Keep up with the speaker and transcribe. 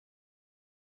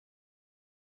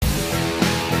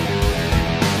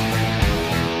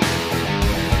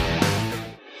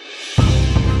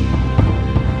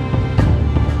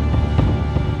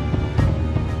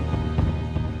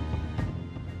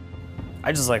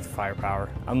I just like the firepower.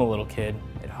 I'm a little kid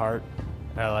at heart.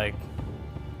 I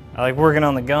like working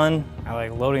on the gun. I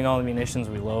like loading all the munitions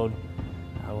we load.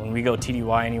 When we go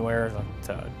TDY anywhere, like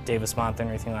to Davis-Monthan or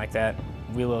anything like that,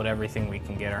 we load everything we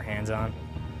can get our hands on.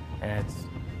 And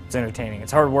it's entertaining.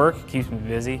 It's hard work, it keeps me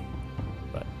busy,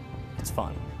 but it's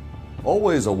fun.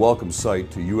 Always a welcome sight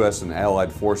to U.S. and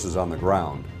Allied forces on the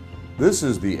ground. This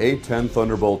is the A-10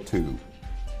 Thunderbolt II,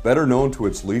 better known to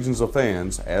its legions of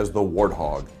fans as the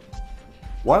Warthog.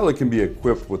 While it can be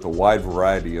equipped with a wide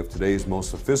variety of today's most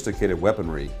sophisticated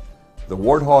weaponry, the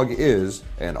Warthog is,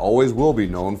 and always will be,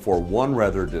 known for one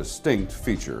rather distinct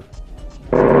feature.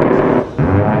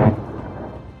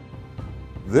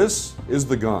 This is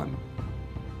the gun.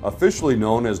 Officially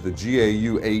known as the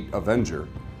GAU-8 Avenger,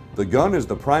 the gun is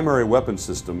the primary weapon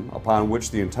system upon which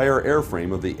the entire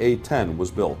airframe of the A-10 was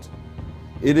built.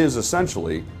 It is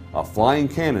essentially a flying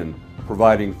cannon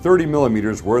providing 30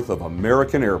 millimeters worth of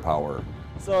American air power.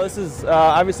 So this is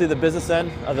obviously the business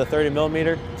end of the 30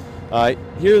 millimeter.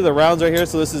 Here are the rounds right here.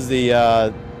 So this is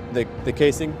the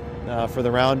casing for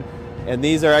the round, and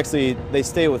these are actually, they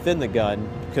stay within the gun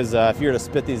because if you were to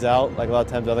spit these out, like a lot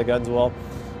of times other guns will,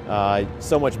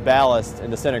 so much ballast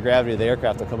and the center of gravity of the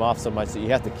aircraft will come off so much that you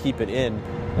have to keep it in.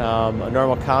 A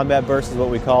normal combat burst is what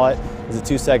we call it. It's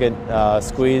a 2-second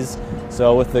squeeze.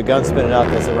 So with the gun spinning out,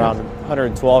 that's around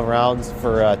 112 rounds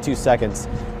for 2 seconds.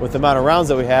 With the amount of rounds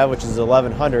that we have, which is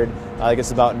 1,100, I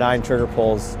guess about 9 trigger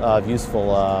pulls of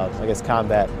useful, I guess,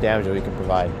 combat damage that we can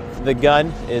provide. The gun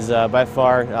is by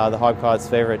far the Hogpod's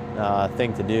favorite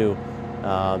thing to do.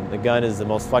 The gun is the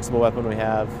most flexible weapon we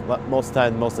have, most of the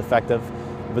time the most effective,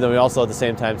 but then we also at the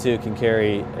same time too can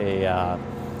carry a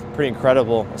pretty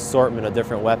incredible assortment of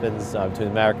different weapons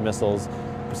between Maverick missiles,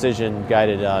 precision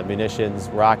guided munitions,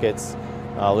 rockets,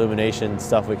 illumination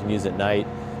stuff we can use at night,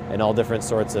 and all different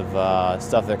sorts of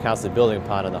stuff they're constantly building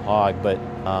upon on the Hog. But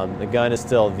the gun is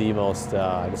still the most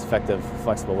I guess, effective,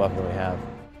 flexible weapon that we have.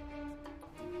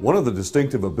 One of the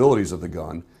distinctive abilities of the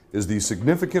gun is the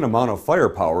significant amount of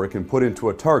firepower it can put into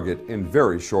a target in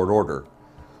very short order.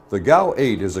 The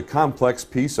GAU-8 is a complex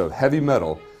piece of heavy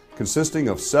metal consisting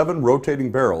of 7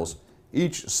 rotating barrels,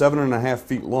 each 7.5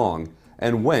 feet long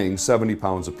and weighing 70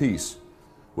 pounds apiece,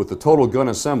 with the total gun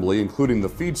assembly, including the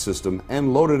feed system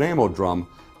and loaded ammo drum,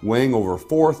 weighing over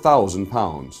 4,000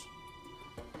 pounds.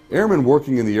 Airmen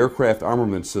working in the aircraft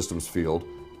armament systems field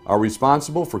are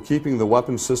responsible for keeping the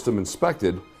weapon system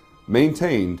inspected,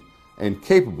 maintained, and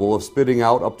capable of spitting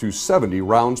out up to 70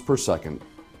 rounds per second.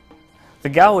 The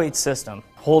GAU-8 system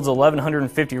holds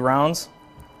 1,150 rounds.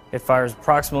 It fires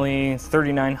approximately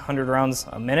 3,900 rounds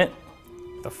a minute.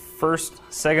 The first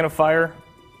second of fire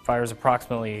fires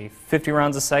approximately 50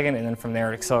 rounds a second, and then from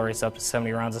there it accelerates up to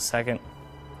 70 rounds a second.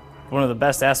 One of the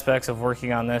best aspects of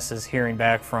working on this is hearing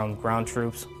back from ground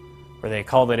troops where they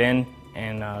called it in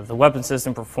and the weapon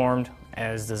system performed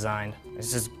as designed.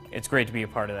 It's great to be a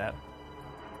part of that.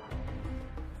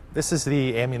 This is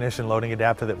the ammunition loading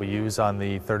adapter that we use on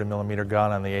the 30 millimeter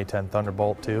gun on the A-10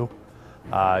 Thunderbolt II.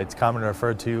 It's commonly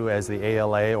referred to as the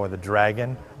ALA or the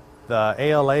Dragon. The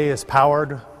ALA is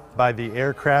powered by the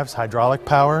aircraft's hydraulic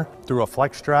power through a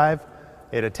flex drive.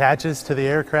 It attaches to the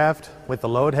aircraft with the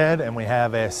load head, and we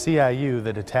have a CIU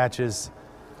that attaches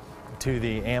to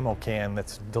the ammo can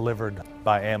that's delivered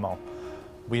by ammo.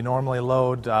 We normally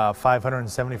load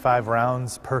 575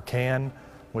 rounds per can,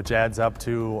 which adds up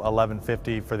to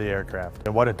 1,150 for the aircraft.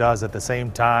 And what it does at the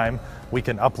same time, we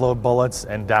can upload bullets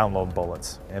and download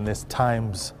bullets, and this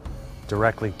times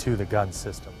directly to the gun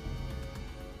system.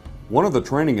 One of the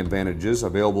training advantages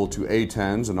available to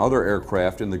A-10s and other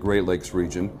aircraft in the Great Lakes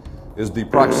region is the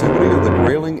proximity of the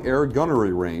Grayling Air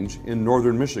Gunnery Range in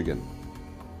northern Michigan.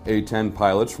 A-10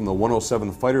 pilots from the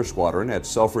 107th Fighter Squadron at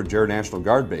Selfridge Air National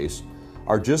Guard Base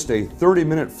are just a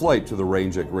 30-minute flight to the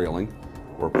range at Grayling,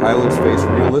 where pilots face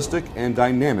realistic and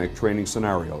dynamic training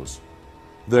scenarios.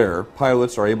 There,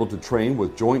 pilots are able to train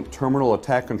with joint terminal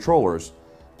attack controllers,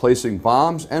 placing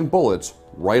bombs and bullets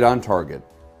right on target.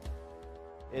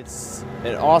 It's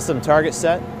an awesome target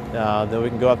set that we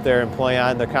can go up there and play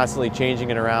on. They're constantly changing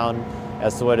it around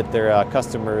as to what their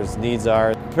customers' needs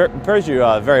are. It prepares you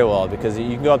very well because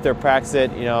you can go up there, practice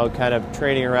it, you know, kind of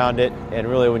training around it, and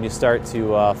really when you start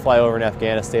to fly over in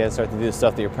Afghanistan, start to do the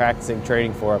stuff that you're practicing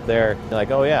training for up there, you're like,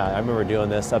 oh yeah, I remember doing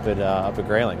this up at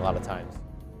Grayling a lot of times.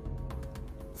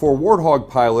 For Warthog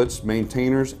pilots,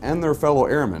 maintainers, and their fellow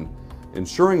airmen,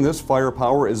 ensuring this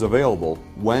firepower is available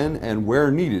when and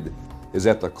where needed is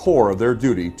at the core of their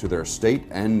duty to their state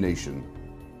and nation.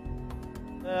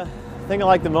 The thing I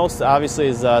like the most, obviously,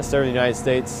 is serving the United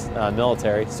States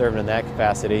military, serving in that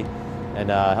capacity, and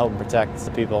helping protect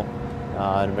the people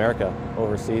in America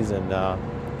overseas, and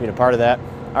being a part of that.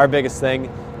 Our biggest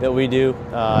thing that we do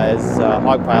as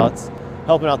hog pilots,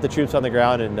 helping out the troops on the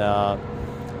ground and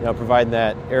providing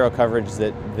that aero coverage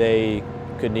that they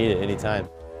could need at any time.